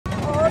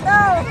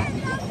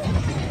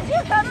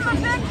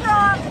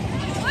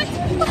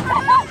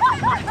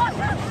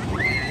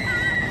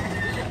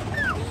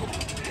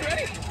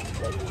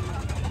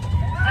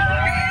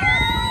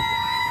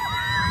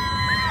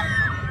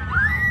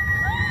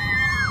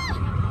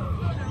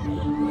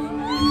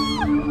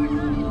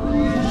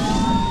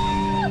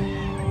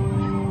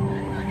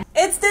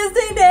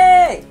Disney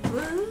Day!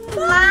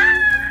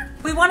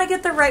 We want to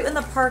get there right when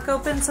the park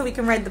opens so we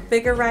can ride the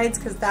bigger rides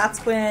because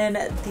that's when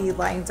the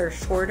lines are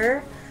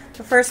shorter.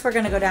 But first we're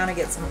going to go down and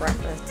get some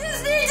breakfast.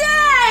 Disney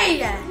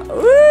Day!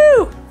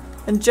 Woo!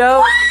 And Joe...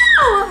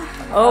 Wow!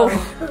 Oh.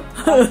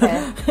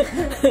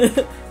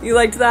 Okay. You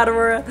liked that,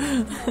 Aurora?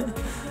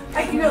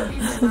 I can go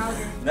even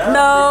louder.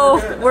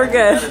 No, we're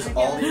good. That is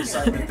all the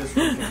excitement this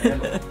room can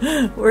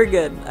handle. We're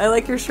good. I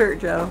like your shirt,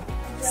 Joe.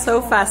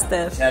 So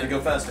festive. Had to go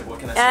festive, what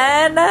can I say?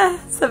 And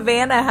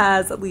Savannah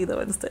has a Lilo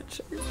and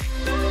Stitch shirt.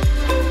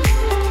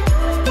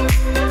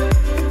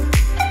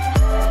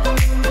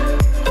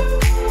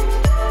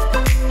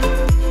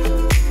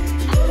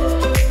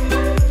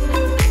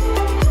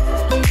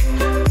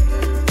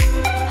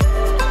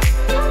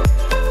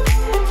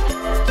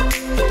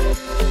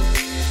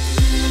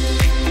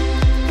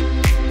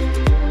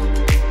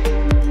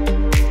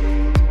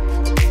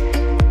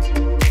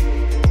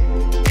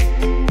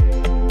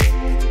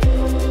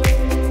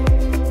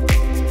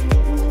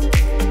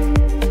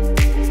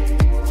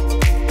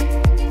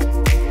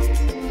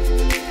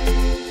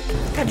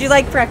 How'd you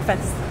like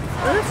breakfast?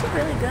 It looks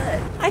really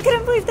good. I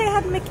couldn't believe they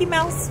had Mickey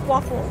Mouse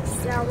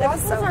waffles. Yeah, That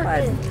was waffles so are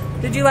fun.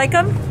 good. Did you like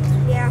them?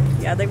 Yeah.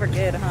 Yeah, they were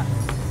good, huh?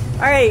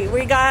 All right,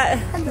 we got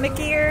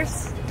Mickey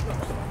ears.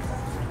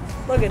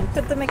 Logan,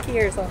 put the Mickey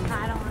ears on.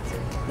 I don't want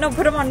to. No,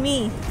 put them on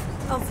me.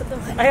 I'll put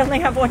them on. I only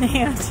have one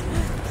hand.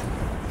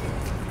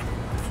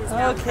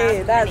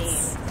 Okay,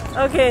 that's...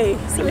 Okay,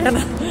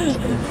 Savannah.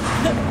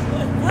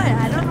 What?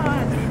 I don't know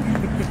how to.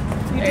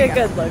 You did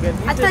good, Logan.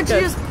 I did thought good.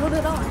 you just put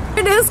it on.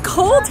 It is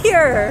cold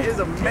here. It is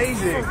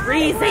amazing.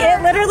 Freezing.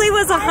 It literally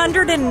was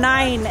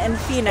 109 in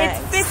Phoenix.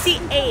 It's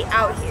 58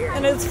 out here.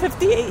 And it's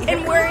 58 here.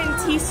 And wearing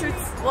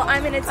t-shirts. Well,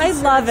 I'm in a t-shirt. I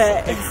love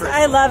it.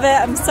 I love it.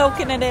 I'm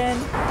soaking it in.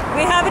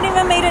 We haven't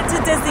even made it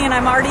to Disney and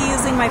I'm already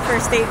using my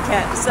first aid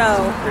kit.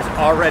 So There's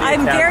already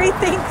I'm very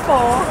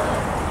thankful.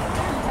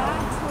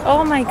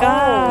 Oh my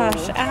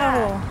gosh.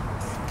 Ow.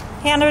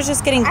 Hannah's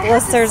just getting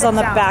blisters on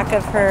the back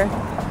of her.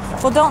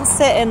 Well, don't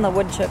sit in the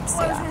wood chips.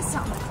 Yeah.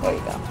 There you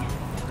go.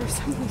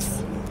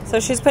 So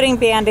she's putting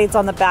Band-Aids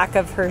on the back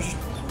of her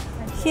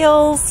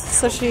heels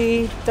so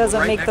she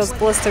doesn't make those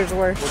blisters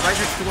worse. We're right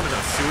next to one of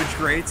those sewage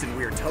grates and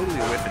we are totally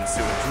whipping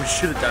sewage. We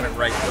should have done it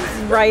right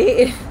away.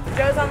 Right.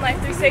 Joe's on Life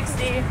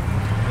 360.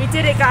 We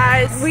did it,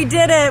 guys. We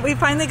did it. We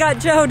finally got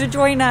Joe to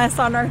join us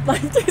on our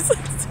Life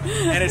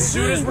 360. And as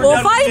soon as we're We'll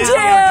done find with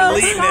Disney, I'm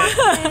deleting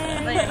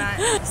it. No, you're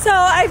not. So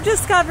I've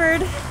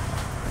discovered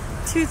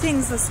two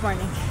things this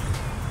morning.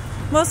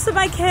 Most of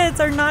my kids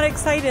are not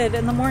excited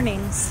in the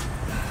mornings.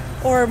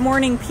 Or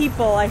morning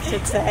people, I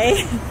should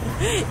say.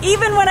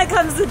 Even when it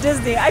comes to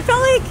Disney. I felt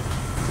like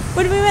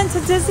when we went to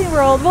Disney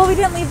World, well, we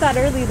didn't leave that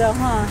early though,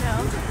 huh?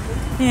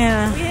 No.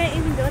 Yeah. We didn't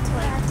even go to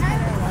like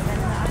 10 or 11.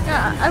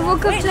 Yeah, I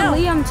woke up to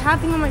Liam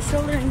tapping on my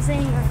shoulder and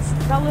saying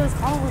Bella was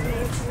calling me.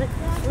 And she's like,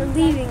 we're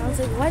leaving. I was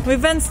like, what?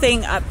 We've been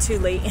staying up too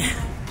late.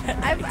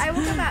 I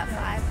woke up at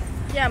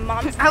 5. Yeah,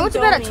 Mom's I went to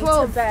bed at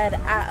 12. to bed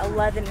at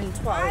 11 and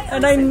 12.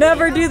 And I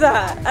never do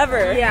that,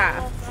 ever.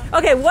 Yeah.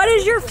 Okay, what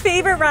is your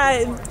favorite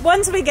ride?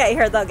 Once we get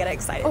here, they'll get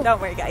excited.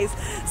 Don't worry, guys.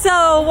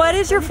 So, what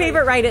is your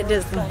favorite ride at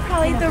Disney?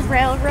 Probably the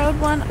railroad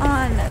one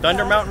on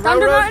Thunder Mountain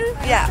Thunder Railroad?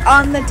 Mountain? yeah,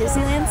 on the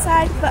Disneyland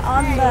side, but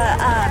on the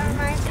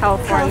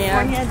California.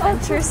 California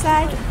Adventure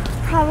side,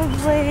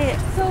 probably.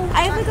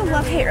 I have like a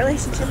love-hate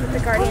relationship with the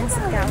Guardians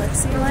of the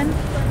Galaxy one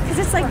because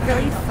it's like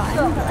really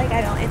fun, but like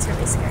I don't. It's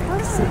really scary.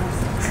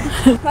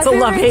 It's a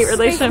love-hate Space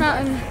relation.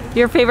 Mountain.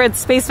 Your favorite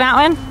Space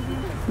Mountain?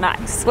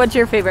 Nice. What's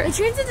your favorite? It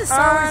turns into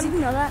Star Wars. You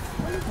know that?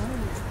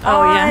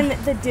 Oh, On yeah.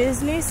 the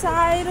Disney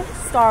side,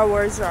 Star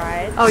Wars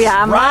ride. Oh,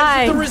 yeah,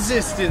 Rise of the mine.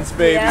 Resistance,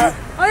 baby. Yeah.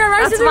 Oh yeah,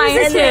 Rise That's of the mine,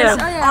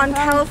 Resistance. too. Oh, yeah. On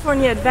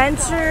California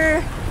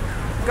Adventure,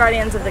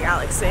 Guardians of the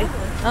Galaxy.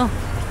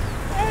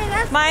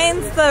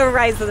 Mine's the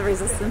Rise of the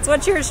Resistance.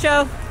 What's yours,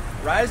 Joe?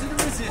 Rise of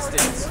the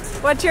Resistance.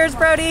 What's yours,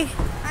 Brody?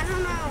 I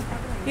don't know.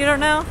 You don't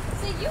know?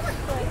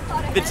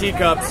 The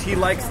teacups. He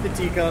likes the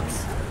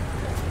teacups.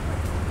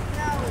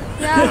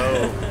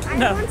 Yeah.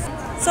 No.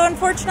 So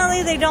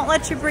unfortunately, they don't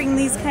let you bring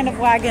these kind of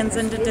wagons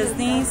into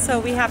Disney, so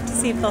we have to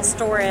see if they'll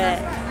store it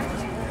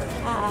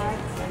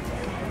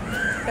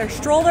at their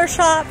stroller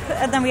shop,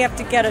 and then we have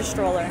to get a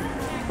stroller.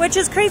 Which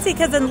is crazy,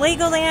 because in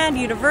Legoland,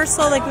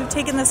 Universal, like we've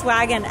taken this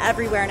wagon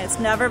everywhere, and it's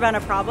never been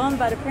a problem,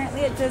 but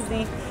apparently at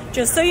Disney,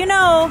 just so you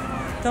know,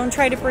 don't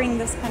try to bring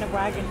this kind of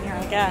wagon here,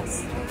 I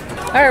guess.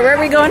 All right, where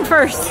are we going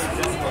first?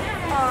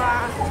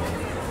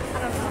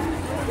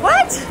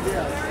 What?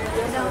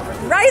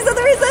 Rise of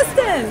the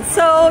Resistance.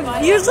 So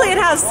usually it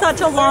has such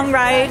a long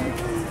ride.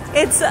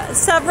 It's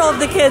several of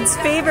the kids'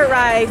 favorite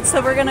rides,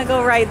 so we're gonna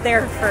go ride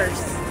there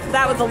first.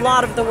 That was a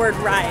lot of the word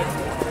ride.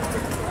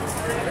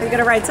 Are you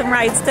gonna ride some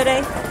rides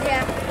today?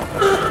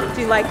 Yeah.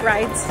 Do you like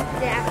rides?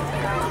 Yeah.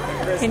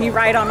 Can you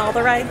ride on all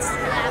the rides?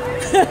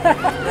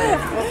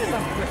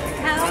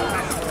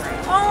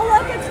 Oh,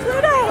 look, it's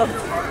Pluto.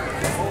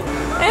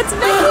 It's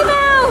Mickey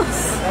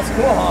Mouse. That's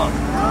cool, huh?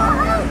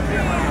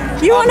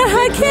 You want to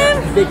hug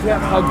him? They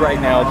can't hug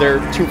right now. They're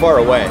too far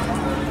away.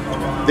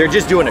 They're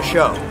just doing a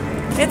show.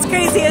 It's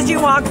crazy as you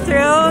walk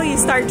through, you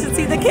start to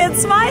see the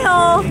kids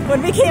smile.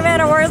 When we came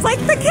in, Aurora's like,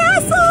 the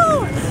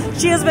castle!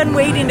 She has been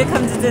waiting to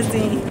come to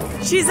Disney.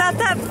 She's at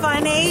that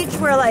fun age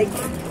where like,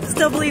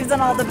 still believes in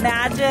all the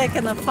magic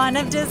and the fun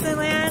of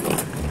Disneyland,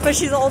 but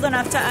she's old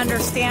enough to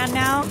understand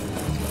now.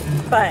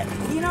 But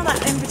you know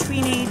that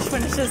in-between age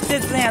when it's just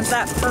Disneyland's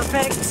that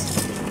perfect?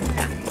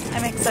 Yeah,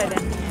 I'm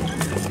excited.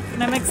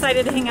 And I'm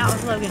excited to hang out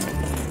with Logan.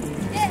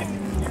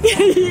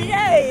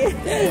 Yay!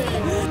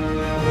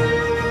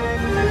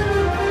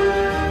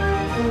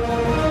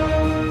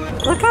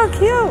 Look how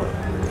cute!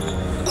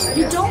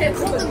 You don't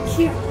call them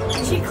cute.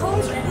 She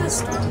calls the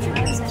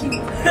stormtroopers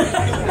cute.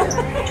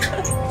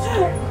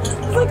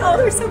 Look, oh,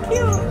 they're so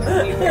cute.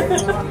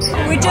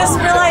 We just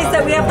realized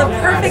that we have the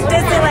perfect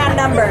Disneyland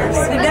numbers.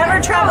 We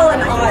never travel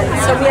in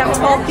odds, so we have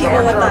 12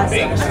 people with us.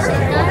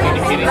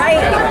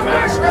 Right?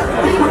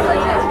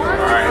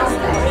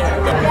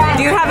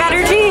 Do you have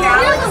energy?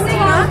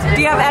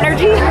 Do you have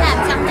energy?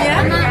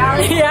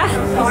 Yeah.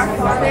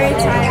 Very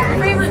tired.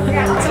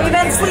 So we've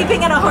been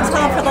sleeping in a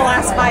hotel for the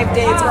last 5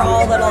 days. We're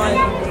all little,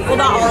 well,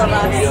 not all of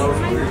us.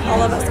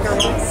 All of us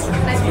girls.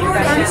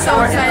 I'm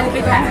so excited to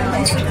be going home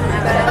and sleep in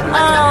my bed.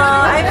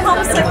 I'm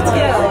homesick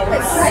too.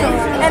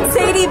 And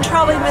Sadie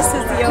probably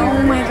misses you.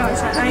 Oh my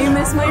gosh, I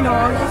miss my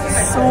dog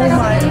so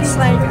much.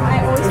 Like,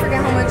 I always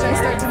forget how much I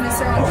start to miss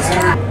her.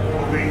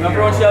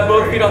 Everyone should have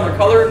both feet on their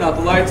color, not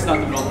the lights, not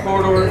the middle of the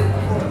corridor.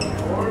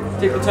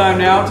 Take the time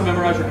now to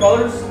memorize your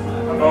colors.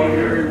 All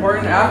very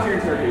important after your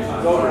interrogation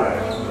is over.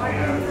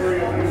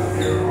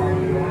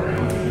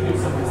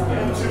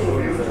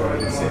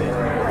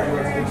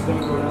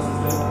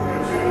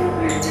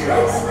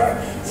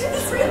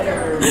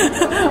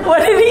 What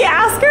did he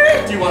ask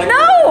her? Do you want to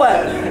No!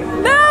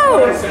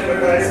 No!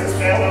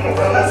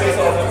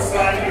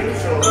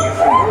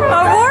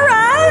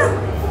 Aurora!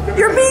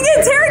 You're being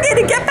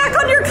interrogated! Get back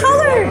on your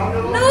color!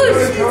 No,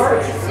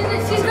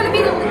 she's gonna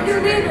be the new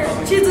leader.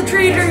 She's a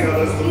traitor.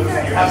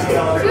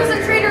 She was a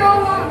traitor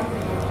all along.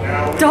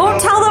 Don't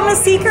tell them the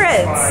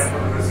secrets.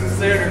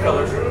 Stay on your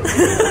colors.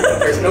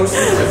 There's no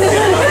secret.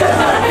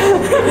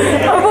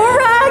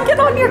 Aurora, get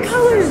on your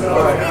colors. So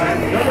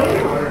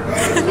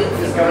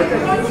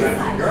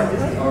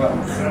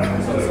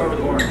let's start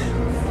with orange.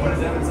 What is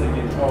that? It's like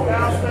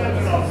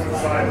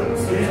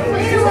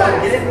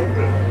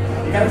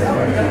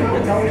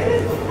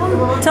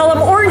Tell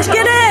them orange,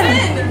 get in.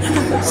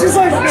 She's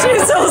like,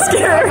 she's so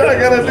scared. I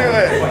gotta do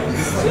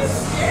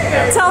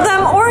it. Tell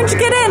them orange,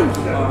 get in.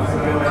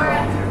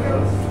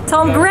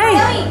 Tell them gray.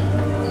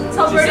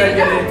 Tell them gray.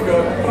 go.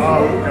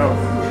 Oh, go.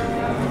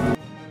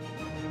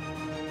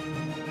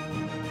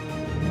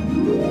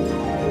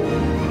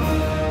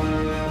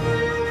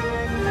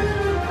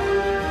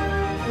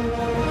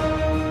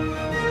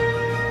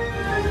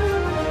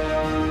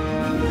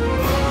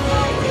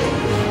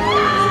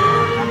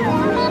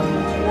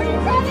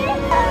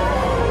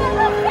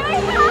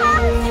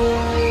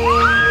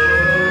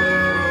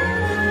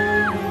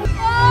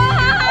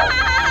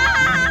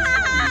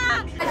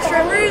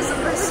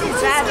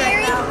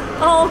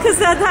 Oh, because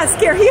that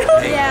scare you?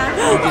 Yeah.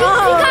 Oh.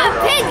 got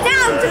picked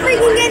out to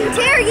freaking get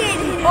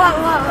interrogated.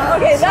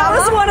 Okay, that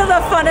was one of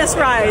the funnest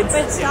rides.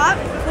 But stop.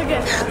 Look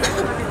at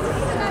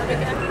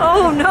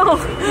Oh no.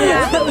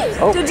 Yeah.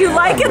 Did you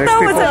like it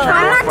though? Was it I'm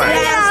fun? not doing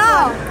it at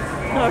all.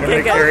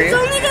 Okay, good. It's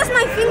only just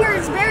my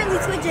fingers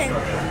barely twitching.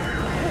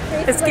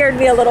 It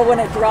scared me a little when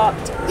it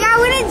dropped. Yeah,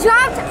 when it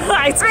dropped,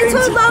 I I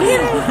told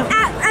Logan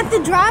at the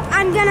drop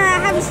I'm gonna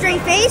have a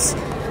straight face.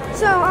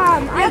 So I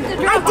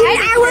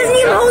wasn't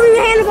even holding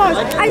the handlebars.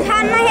 I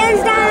had my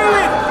hands down and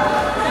went.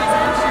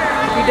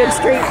 You did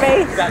straight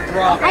face?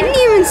 I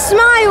didn't even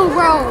smile,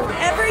 bro.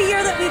 Every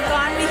year that we've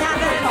gone, we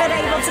haven't been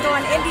able to go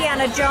on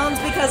Indiana Jones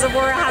because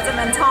Aurora hasn't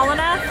been tall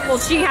enough. Well,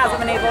 she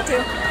hasn't been able to.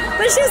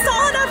 But she's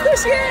tall enough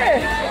this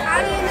year.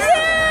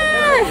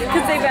 Yeah!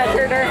 Because they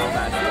measured her.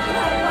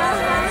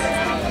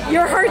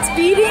 Your heart's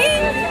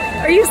beating?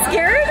 Are you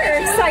scared or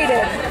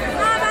excited?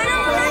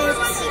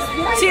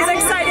 She's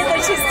excited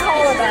that she's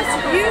tall enough.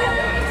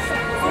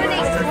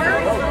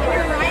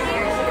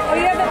 Oh,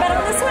 you haven't been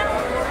on this one?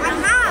 I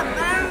have,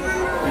 but I don't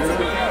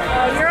remember.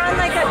 Oh, you're on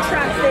like a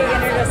truck thing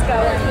and you're just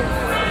going.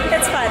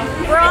 It's fun.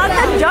 We're on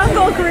the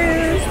Jungle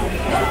Cruise.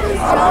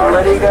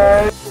 Alrighty,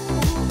 guys.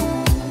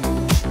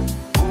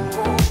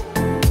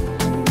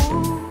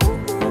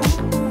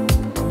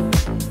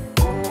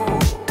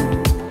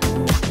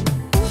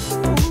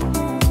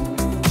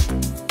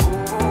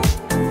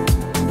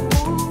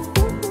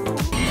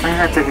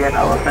 To be an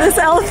elephant. This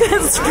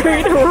elephant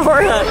screwed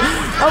Aurora.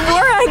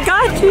 Aurora, I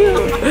got you.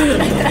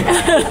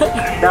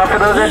 Now, for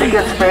those that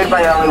get sprayed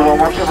by only one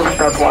more people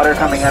stuck water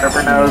coming out of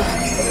her nose.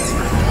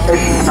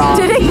 It's not.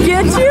 Did it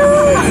get you?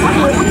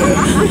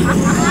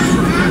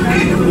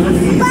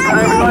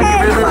 I'm going to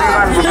visit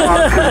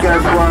because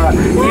guess what?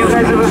 You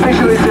guys have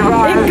officially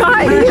survived. It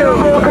got the you.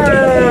 Jungle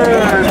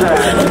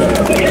Cruise.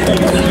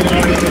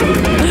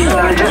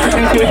 Just to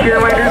be safe, your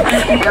reminder,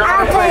 please keep your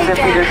eyes and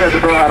feet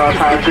accessible at all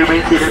times.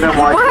 Remain seated and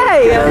watch. Why?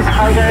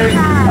 Hi guys,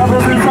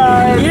 elbows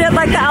inside. You didn't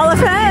like the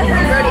elephant?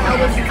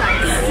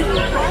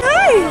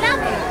 Hey!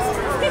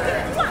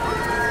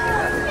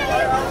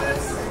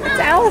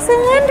 Alice in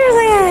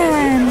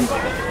Wonderland.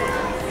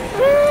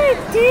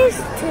 This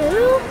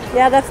too?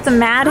 Yeah, that's the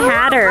Mad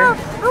Hatter.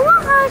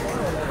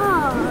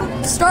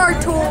 Star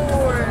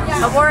Tours.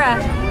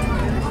 Aurora,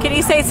 can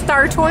you say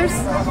Star Tours?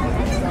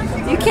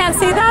 You can't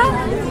say that?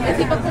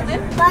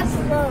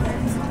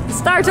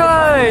 Star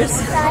Tours.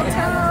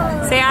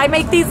 Say, I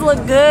make these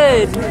look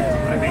good.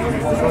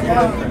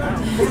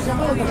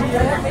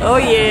 Oh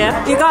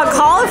yeah. You got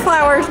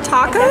cauliflower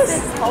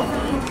tacos? Oh,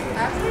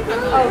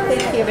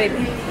 thank you,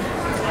 baby.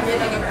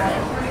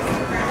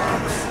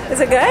 Is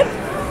it good?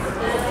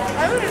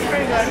 I think it's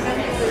pretty good.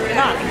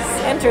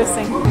 Nice.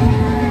 Interesting.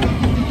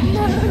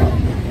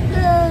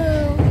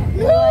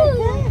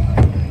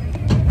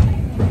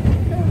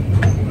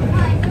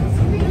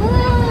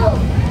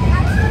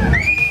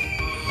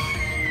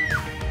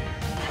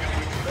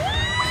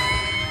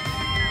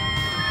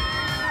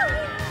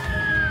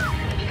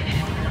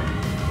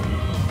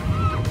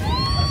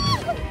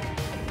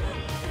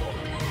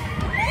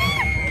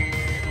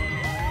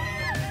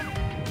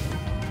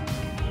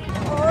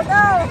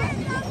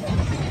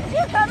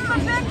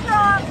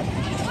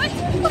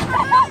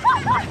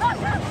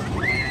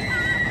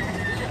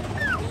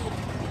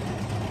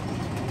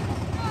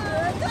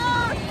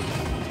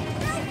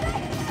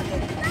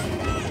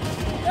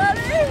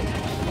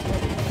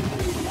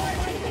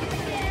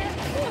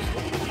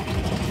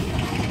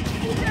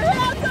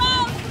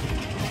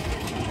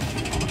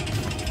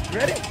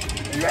 Ready?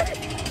 Are you ready?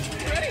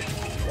 You ready?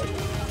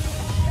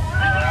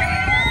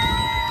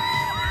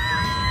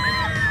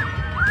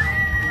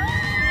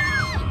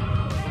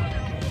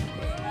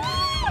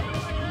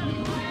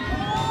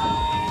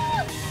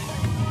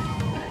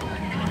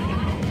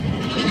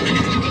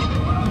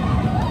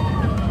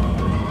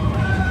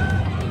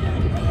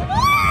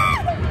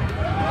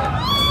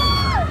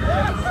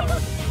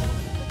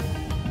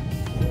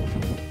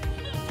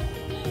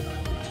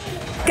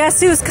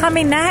 Guess who's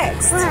coming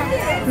next?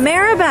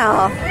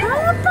 Maribel.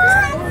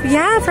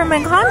 Yeah, from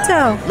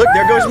Encanto. Look,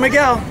 there goes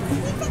Miguel.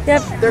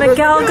 Yep, There goes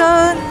Miguel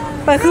Miguel.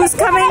 goes. But who's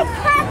coming?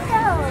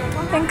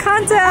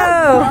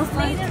 Encanto.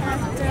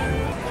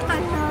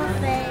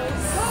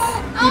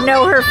 You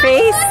know her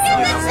face?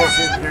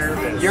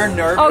 You're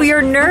nervous. Oh,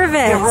 you're nervous.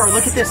 Hey, Aurora,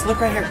 look at this. Look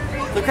right here.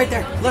 Look right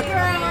there. Look.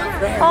 Right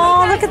here.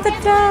 Oh, look at the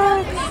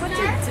dog.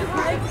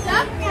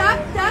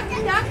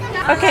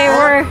 Okay,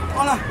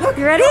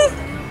 you ready?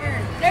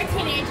 They're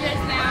teenagers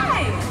now.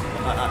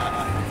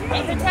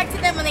 I protected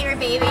them when they were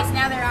babies.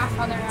 Now they're off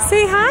on their own.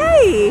 Say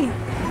hi.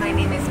 My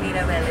name is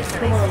Mita Bellis,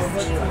 and nice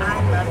to see you. I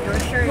love your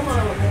shirts.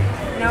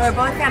 You know, we're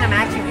both kind of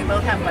matching. We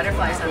both have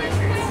butterflies on our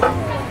shirts.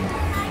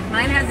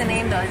 Mine has a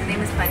name, though. His name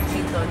is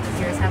Panchito. Does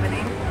yours have a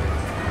name?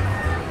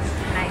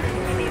 Can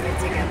we name it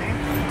together?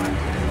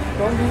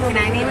 Can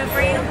I name it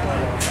for you?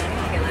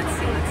 Okay, let's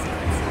see.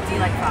 Do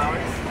you like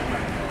flowers? Do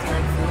you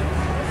like food?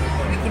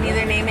 We can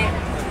either name it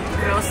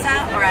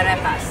Rosa or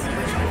Arepas.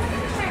 Which one?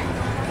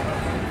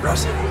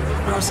 Rosa.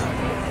 Rosa.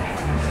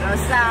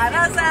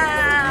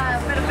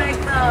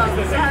 Perfecto. So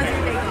how's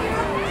your day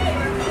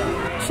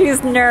going? She's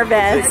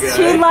nervous.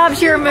 She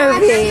loves your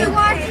movie.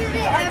 Watches it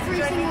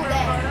every single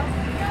day.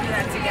 Do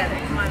that together.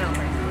 Come on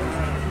over.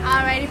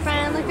 Alrighty,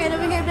 friend. Look right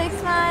over here. Big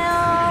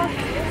smile.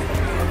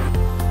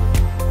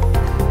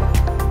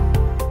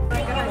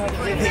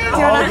 Do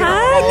you want a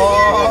hug?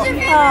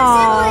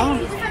 Aww.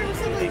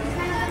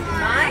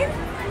 Mine?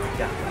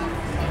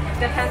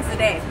 Depends the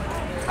day.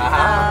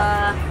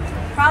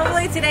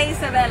 Probably today,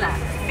 Isabella.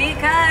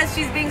 Because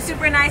she's being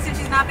super nice and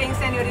she's not being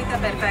señorita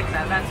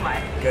perfecta. That's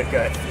why. Good.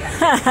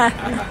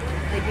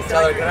 Thank you so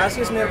Tell her much.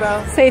 gracias,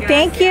 Maribel. Say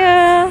thank you.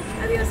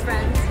 Adios,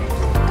 friends.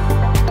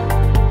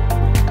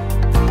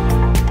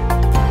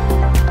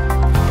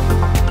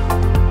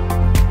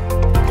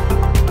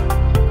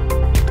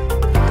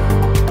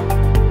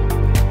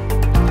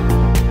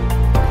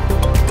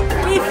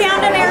 We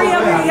found an area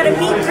where you get to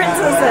meet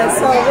princesses.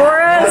 So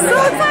Aurora is so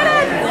excited.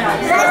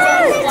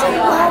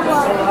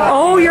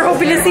 Oh, you're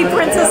hoping to see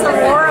Princess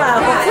Aurora.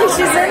 Hopefully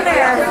she's in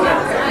there.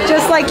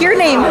 Just like your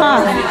name,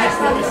 huh?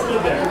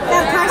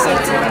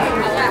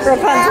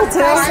 Rapunzel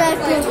too?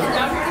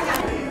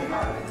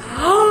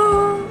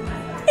 Oh,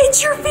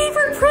 it's your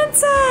favorite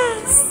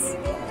princess.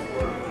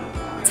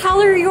 Tell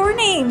her your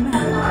name.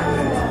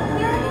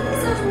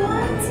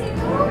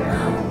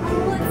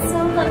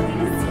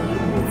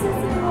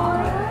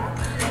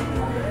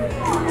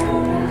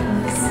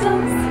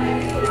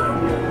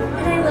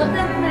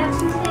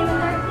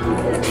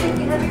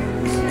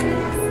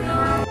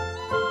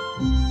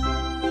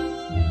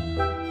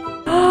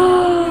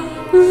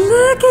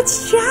 Look,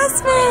 it's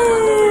Jasmine!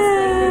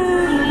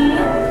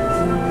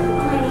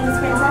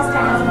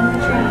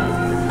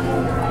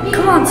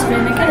 Come on,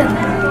 Savannah, get in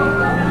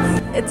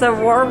there. It's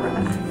Aurora.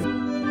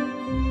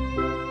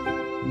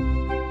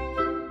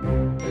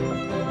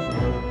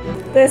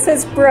 This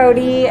is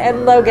Brody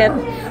and Logan.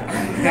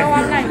 No,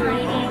 I'm not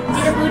reading.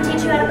 Did Abu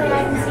teach you how to play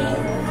hide and seek?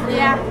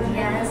 Yeah.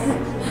 Yes.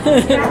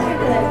 You're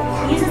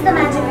good. He uses the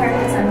magic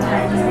carpet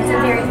sometimes. He's a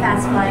very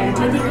fast flyer. Do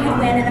you think you'd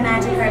win in a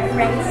magic carpet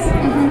race?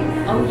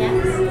 Oh, yes.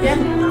 Yeah.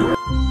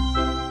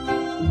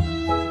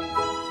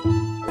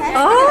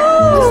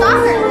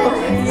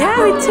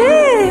 we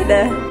did.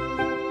 Can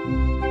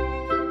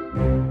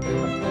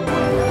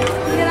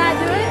I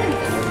do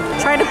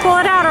it? Try to pull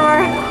it out,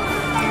 Aurora.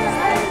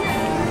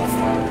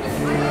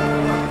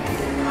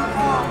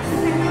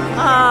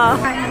 Oh.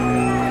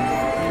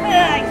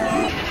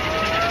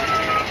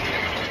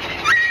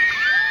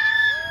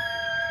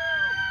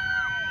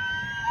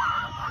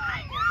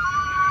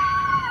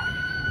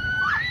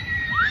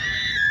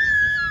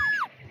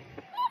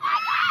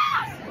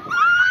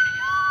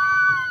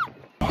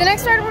 The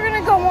next ride we're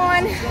gonna go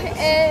on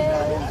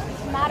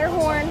is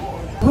Matterhorn.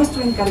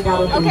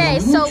 Okay,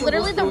 so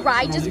literally the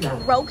ride just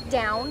broke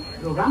down.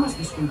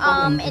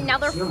 And now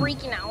they're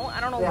freaking out.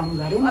 I don't know about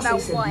what.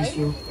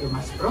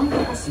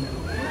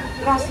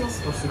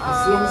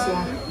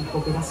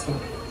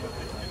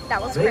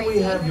 That was May we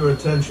crazy. have your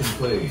attention,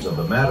 please, of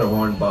the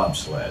Matterhorn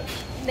bobsled.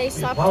 They We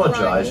stopped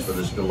apologize running. for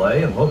this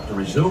delay and hope to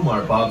resume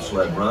our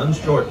bobsled runs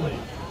shortly.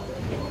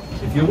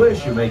 If you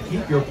wish, you may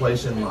keep your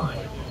place in line.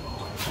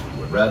 If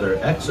you would rather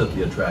exit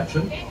the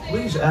attraction,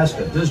 please ask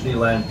a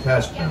Disneyland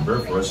cast member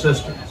for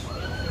assistance.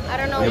 I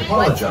don't know We what's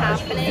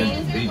apologize for the happening.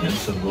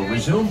 inconvenience and will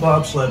resume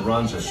bobsled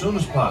runs as soon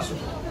as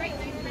possible.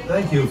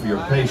 Thank you for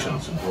your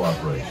patience and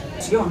cooperation.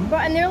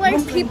 But and they're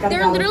like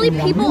there are literally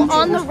people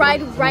on the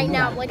ride right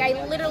now. Like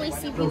I literally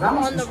see people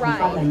on the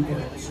ride.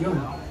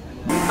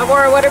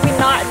 Aurora, what are we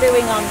not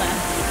doing on this?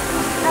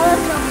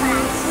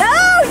 No,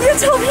 you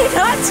told me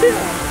not to.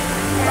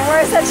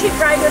 Aurora said she'd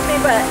ride with me,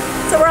 but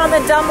so we're on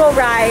the Dumbo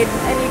ride,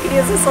 and you can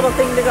use this little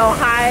thing to go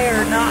high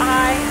or not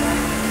high.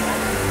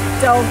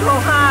 Don't go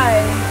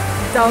high.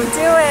 Don't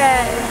do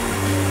it.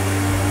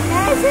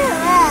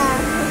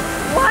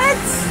 What?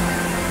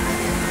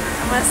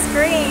 I'm gonna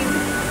scream.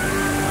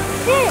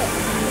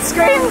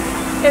 Scream.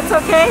 It's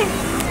okay.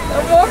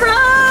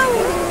 Aurora,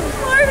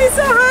 why are we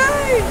so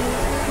high?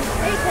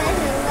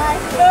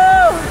 No.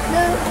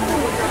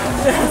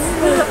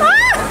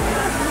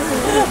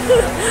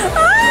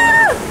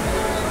 Ah!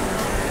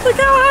 Look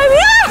how high we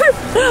are!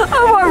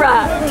 Aurora,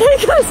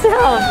 take us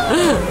down!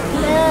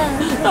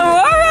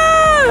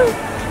 Aurora!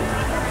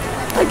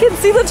 I can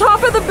see the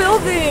top of the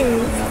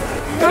building!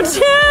 Go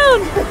down!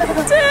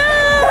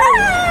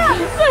 Down!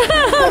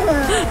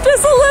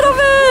 Just a little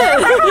bit!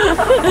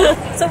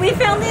 So we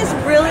found these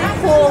really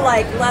cool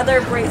like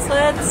leather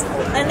bracelets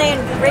and they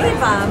engrave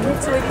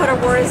them. So we put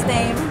Aurora's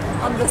name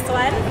on this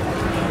one.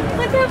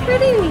 Look how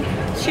pretty!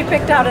 She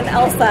picked out an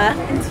Elsa.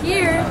 And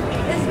here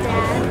is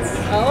Dad's.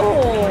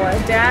 Oh, a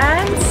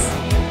dance.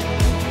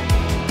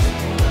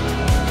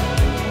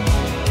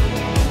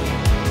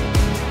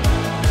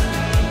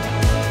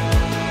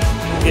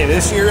 Okay,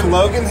 this year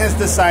Logan has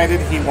decided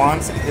he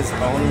wants his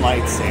own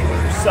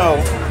lightsaber. So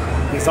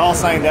he's all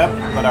signed up,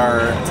 but our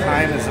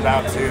time is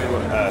about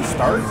to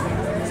start.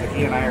 So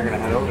he and I are going to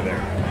head over there.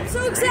 I'm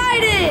so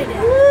excited!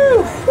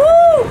 Woo!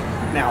 Woo!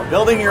 Now,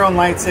 building your own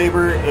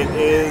lightsaber, it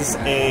is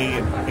a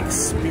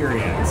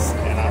experience,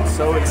 and I'm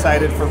so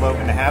excited for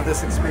Logan to have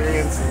this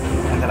experience,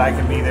 and that I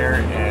can be there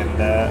and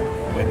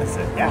witness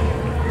it. Yeah,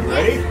 you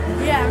ready?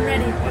 Yeah, I'm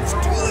ready. Let's do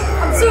it.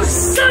 I'm so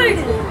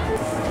excited!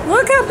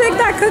 Look how big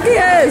that cookie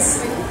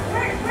is!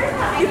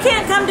 You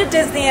can't come to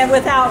Disney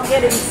without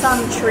getting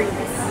some treats.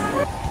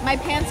 My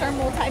pants are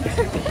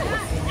multi-purpose.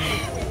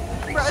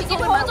 She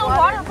can hold a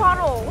water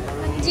bottle.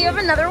 Do you have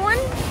another one?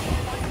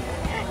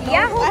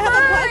 Yeah, hold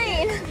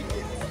mine.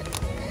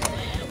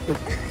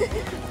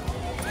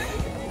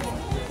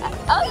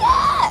 Oh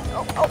yeah!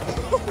 Oh, oh.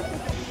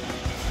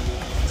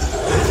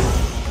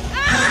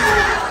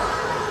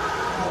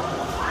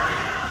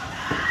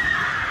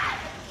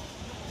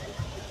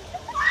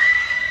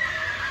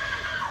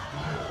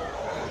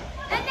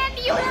 And then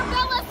you hear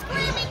Bella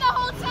screaming the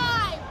whole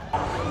time.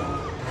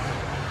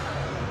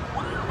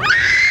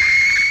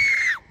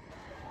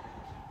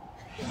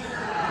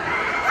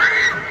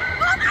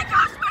 Oh my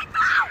gosh, my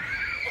phone!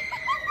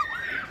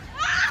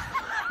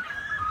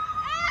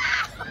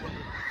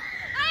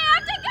 I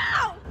have to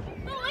go!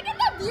 Oh, look at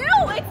the view!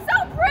 It's so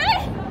pretty!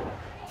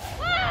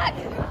 Look!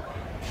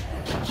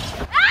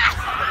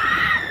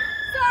 Ah!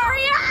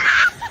 Sorry! Ah!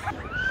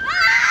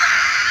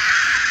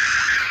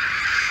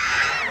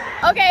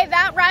 Okay,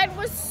 that ride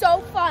was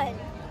so fun.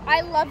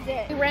 I loved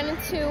it. We ran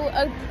into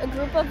a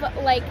group of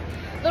like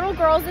little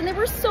girls and they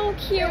were so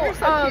cute.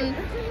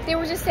 They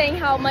were just saying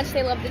how much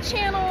they love the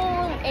channel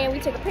and we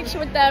took a picture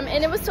with them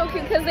and it was so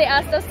cute because they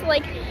asked us to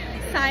like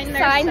sign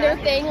their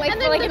thing, like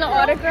for like an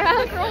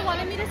autograph. The girl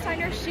wanted me to sign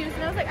her shoes,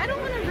 and I was like, I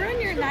don't want to ruin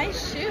your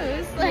nice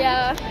shoes. Like,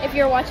 Yeah, if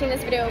you're watching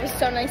this video, it was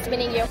so nice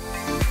meeting you.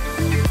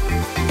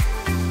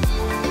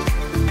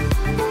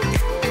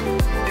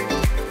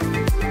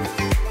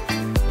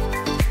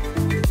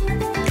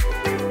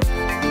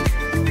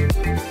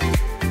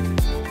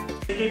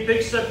 Take a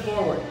big step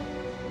forward.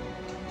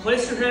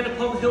 Place your hand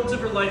upon the hilt of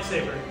your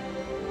lightsaber.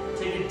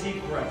 Take a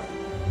deep breath.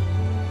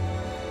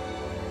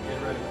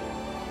 Get ready.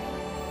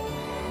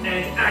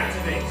 And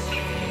activate.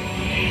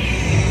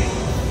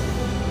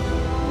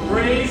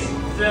 Raise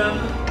them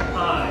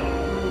high.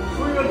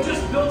 For you have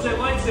just built a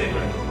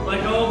lightsaber,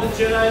 like all the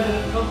Jedi that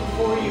have come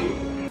before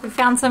you. We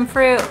found some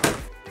fruit.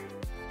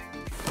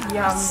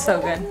 Yum. So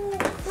good.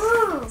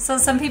 So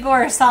some people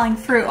are selling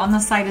fruit on the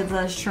side of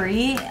the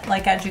street,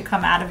 like as you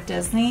come out of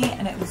Disney,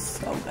 and it was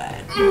so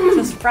good.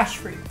 Just fresh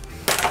fruit.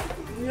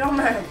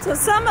 Yummy. So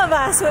some of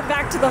us went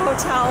back to the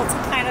hotel to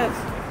kind of,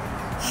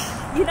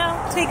 you know,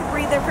 take a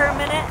breather for a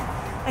minute.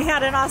 I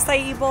had an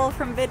acai bowl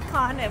from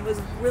VidCon. It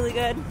was really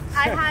good.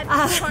 I had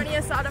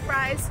California soda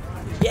fries.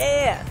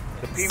 Yeah.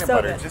 The peanut So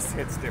butter good. just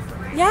hits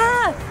different.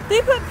 Yeah,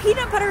 they put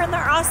peanut butter in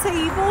their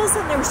acai bowls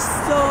and they're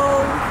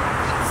so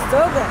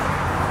good.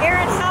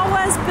 Aaron, how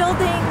was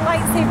building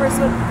lightsabers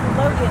with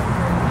Logan?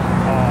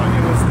 Oh,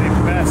 it was the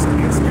best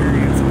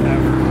experience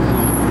ever.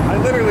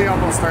 I literally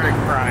almost started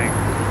crying.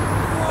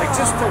 Like,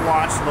 just to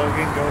watch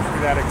Logan go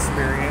through that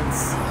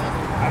experience,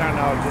 I don't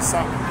know, just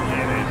something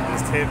in it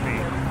just hit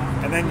me.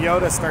 And then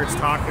Yoda starts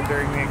talking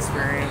during the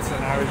experience,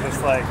 and I was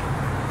just like,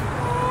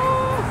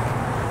 oh,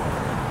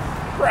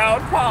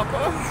 proud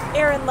Papa.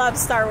 Aaron loves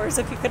Star Wars,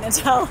 if you couldn't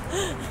tell.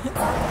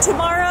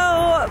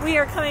 Tomorrow we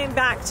are coming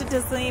back to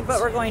Disney, but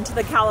we're going to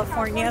the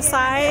California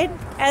side.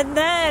 And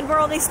then we're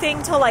only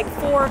staying till like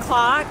 4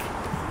 o'clock.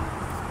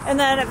 And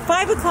then at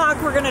 5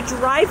 o'clock we're gonna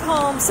drive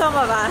home, some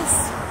of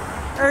us.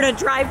 We're gonna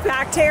drive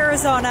back to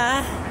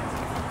Arizona,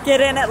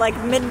 get in at like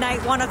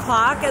midnight, 1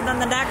 o'clock. And then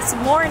the next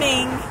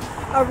morning,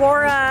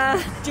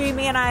 Aurora,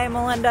 Jamie and I,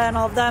 Melinda and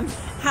all of them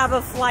have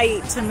a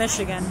flight to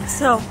Michigan.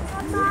 So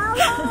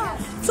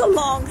it's a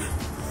long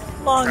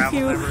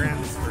few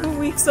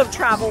weeks of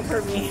travel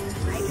for me.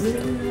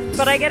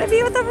 But I get to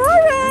be with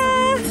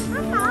Aurora.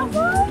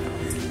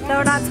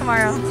 No, not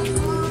tomorrow.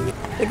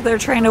 I think they're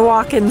trying to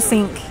walk in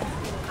sync.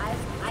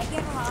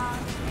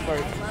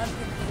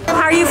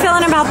 How are you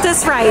feeling about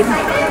this ride?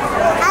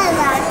 I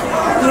like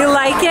it. You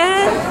like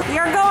it?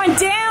 You're going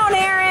down,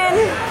 Aaron.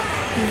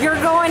 You're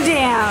going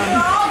down.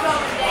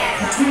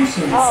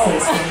 Oh, I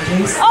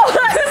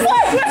was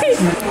like, wait.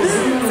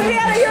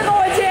 Savannah, you're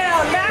going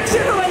down. Max,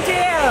 you're going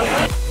down.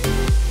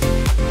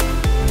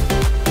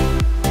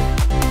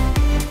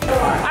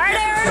 All right,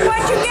 Aaron,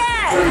 what'd you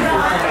get?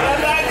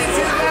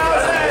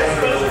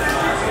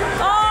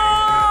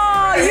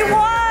 Oh, you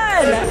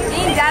won. Me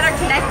and Dad are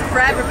connected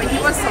forever, but he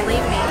wants to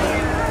leave me.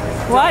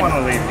 What? I want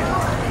to leave you.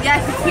 Yeah,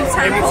 he keeps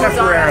trying to Maybe pull his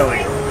arm.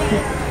 temporarily.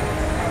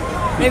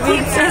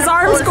 Maybe his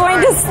arm's going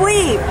to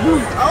sleep.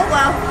 Oh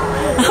well.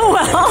 Oh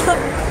well.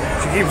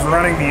 She keeps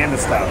running me into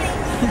stuff.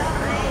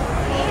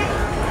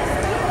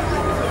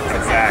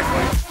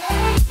 Exactly.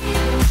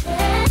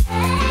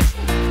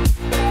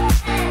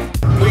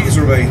 Please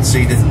remain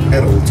seated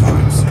at all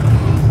times.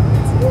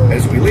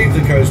 As we leave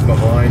the coast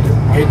behind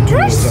and head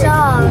towards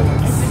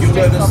Oklahoma, you'll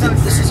notice that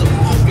this is a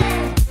popular...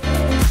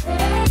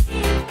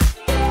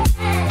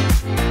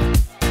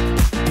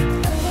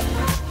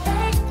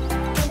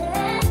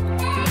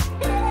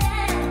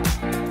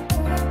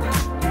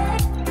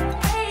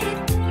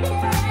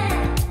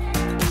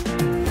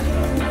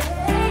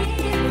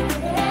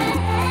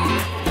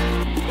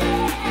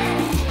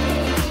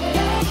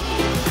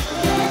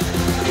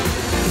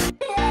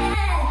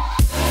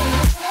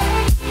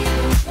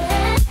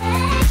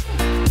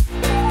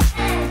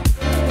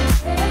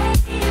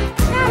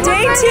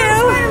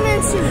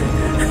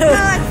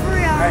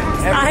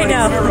 I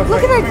know.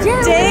 Look at that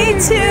gym. Day 2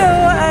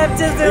 of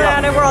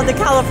Disneyland, and we're on the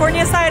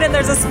California side, and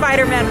there's a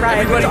Spider-Man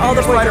ride with all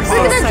the boys. Look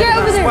at that jet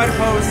over there. Spider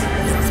pose.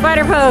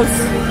 Spider pose.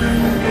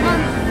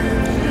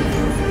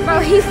 Bro,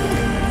 he's...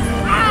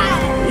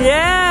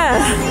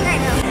 Yeah.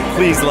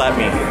 Please let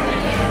me.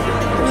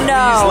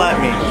 No. Please let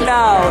me.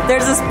 No.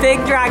 There's this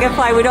big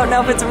dragonfly. We don't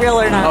know if it's real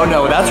or not. Oh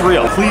no, that's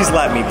real. Please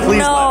let me.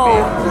 Please let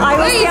me. I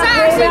was Wait, is that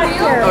actually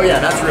real? Oh yeah,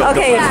 that's real.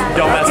 Okay.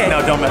 Don't mess. Okay.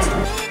 No, don't mess.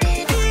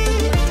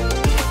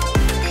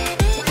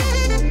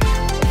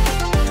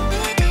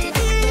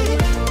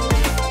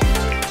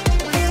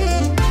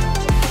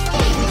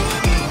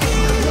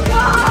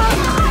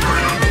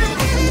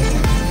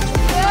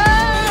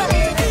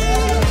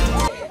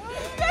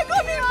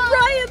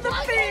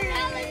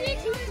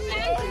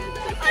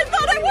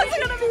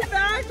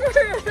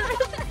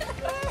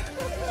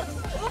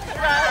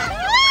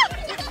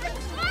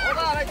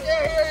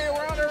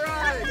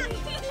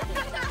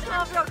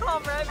 I'll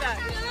come right back.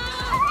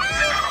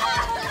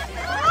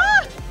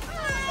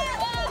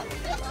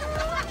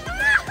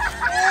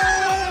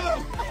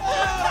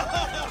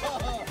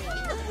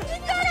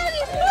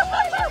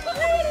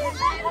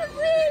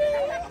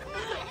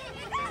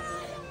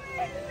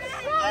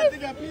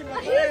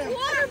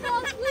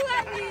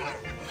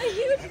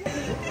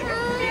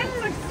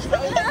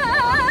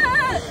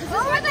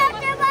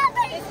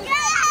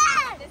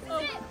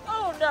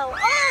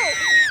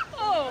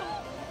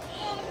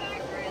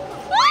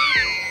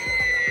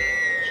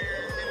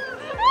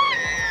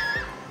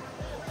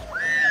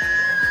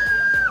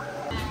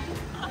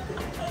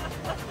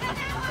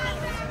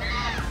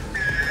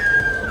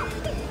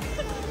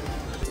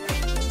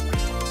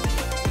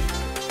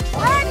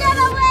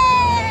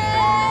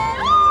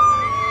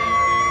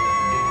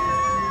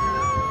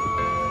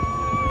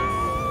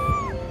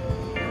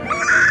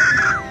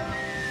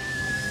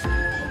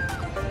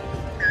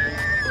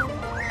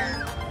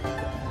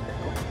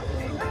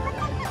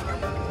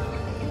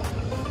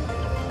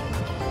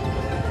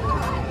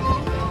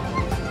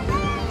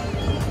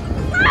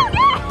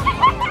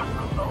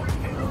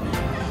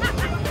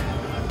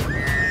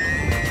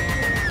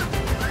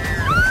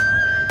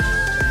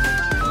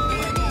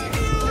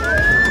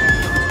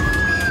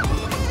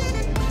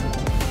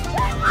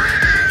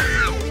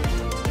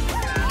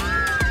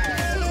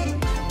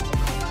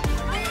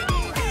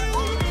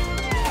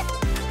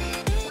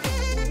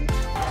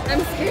 I'm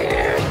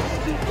scared.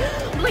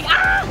 I'm like,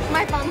 ah!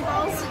 My phone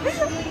falls.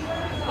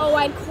 Oh,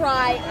 I'd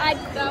cry. I'd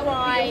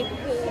cry.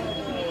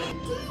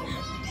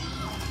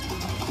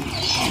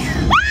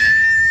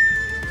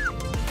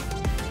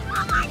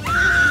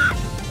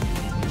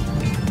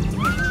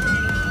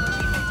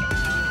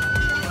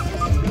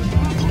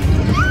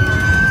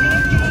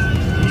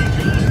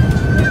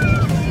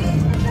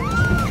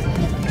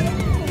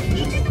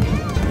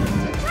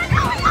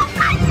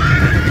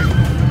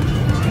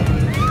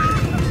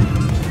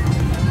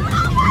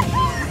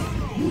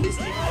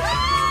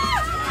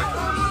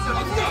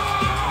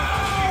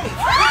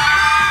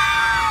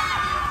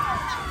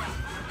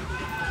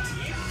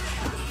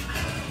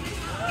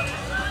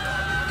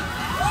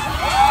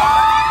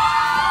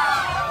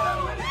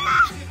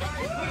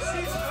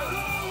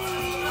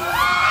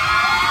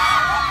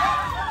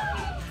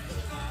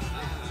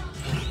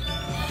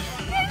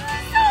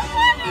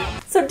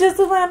 So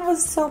Disneyland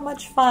was so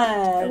much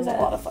fun. It was a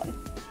lot of fun.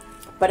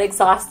 But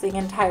exhausting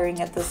and tiring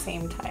at the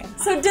same time.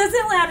 So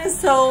Disneyland is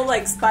so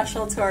like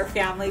special to our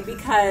family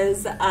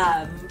because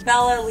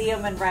Bella,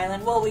 Liam, and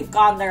Rylan, well, we've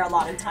gone there a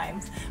lot of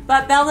times,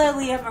 but Bella,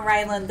 Liam, and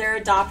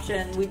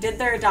Rylan, we did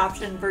their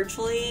adoption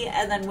virtually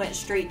and then went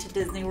straight to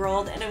Disney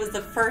World, and it was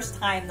the first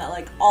time that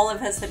like all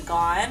of us had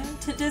gone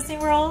to Disney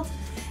World,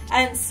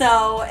 and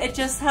so it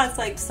just has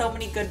like so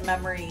many good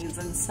memories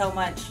and so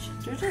much,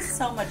 there's just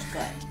so much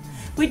good.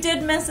 We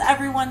did miss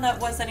everyone that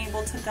wasn't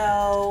able to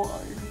go,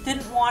 or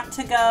didn't want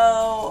to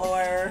go,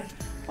 or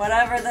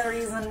whatever the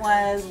reason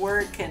was,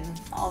 work and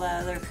all the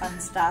other fun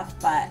stuff,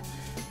 but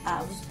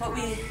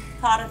we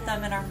thought of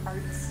them in our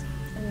hearts.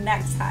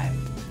 Next time.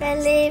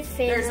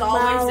 There's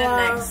always a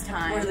next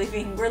time.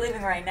 We're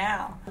leaving right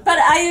now. But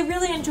I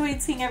really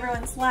enjoyed seeing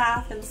everyone's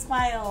laugh and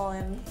smile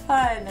and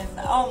fun, and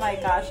oh my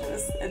gosh,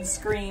 and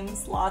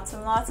screams, lots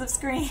and lots of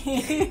screams.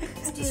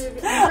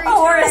 Dude,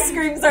 Aurora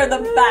screams are the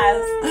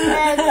best.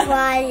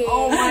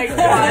 Oh my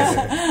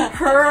gosh.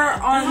 Her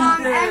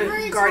on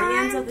the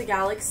Guardians of the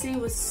Galaxy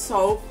was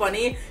so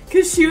funny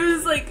because she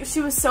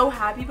was so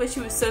happy, but she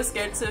was so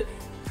scared. So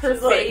her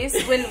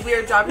face when we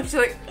were dropping, she's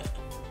like,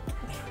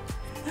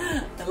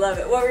 I love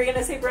it. What were you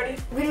gonna say, Brody?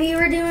 When we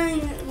were doing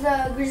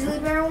the grizzly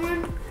bear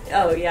one,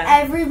 oh yeah,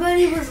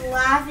 everybody was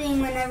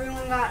laughing when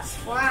everyone got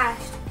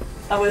splashed.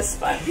 That was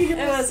fun. It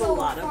was so a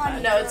lot of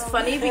fun. No, it's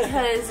funny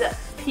because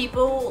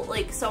people,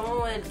 like,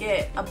 someone would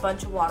get a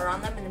bunch of water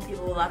on them and then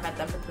people would laugh at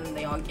them, but then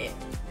they all get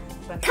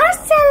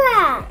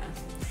Coachella!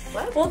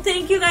 What? Well,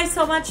 thank you guys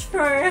so much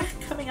for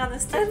coming on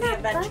this Disney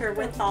adventure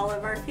with all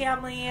of our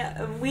family.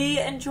 We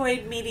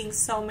enjoyed meeting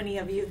so many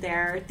of you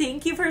there.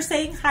 Thank you for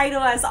saying hi to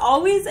us.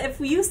 Always, if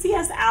you see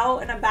us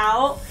out and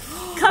about,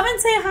 come and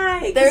say hi,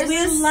 because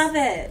we love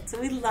it.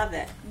 We love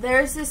it.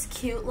 There's this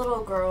cute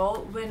little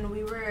girl when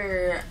we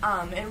were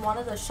in one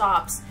of the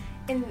shops,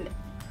 and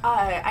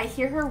I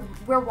hear her,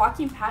 we're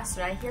walking past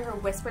her, and I hear her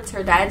whisper to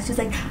her dad, and she's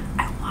like,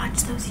 I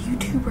watch those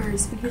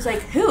YouTubers. And he was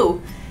like,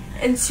 who?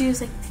 And she was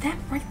like, that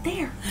right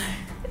there.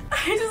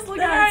 I just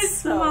looked at her, I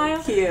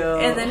smiled. So cute.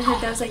 And then her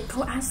dad was like,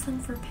 go ask them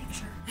for a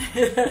picture.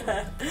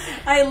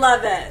 I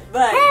love it.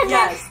 But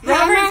yes,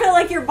 never feel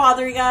like you're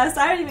bothering us.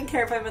 I don't even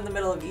care if I'm in the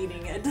middle of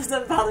eating. It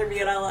doesn't bother me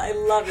at all. I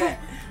love it.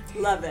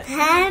 Love it.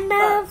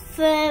 Hannah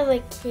for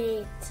a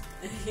kid.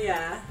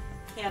 Yeah.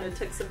 Hannah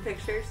took some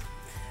pictures.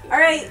 All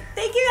right.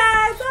 Thank you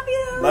guys. Love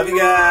you. Love you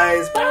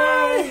guys. Bye.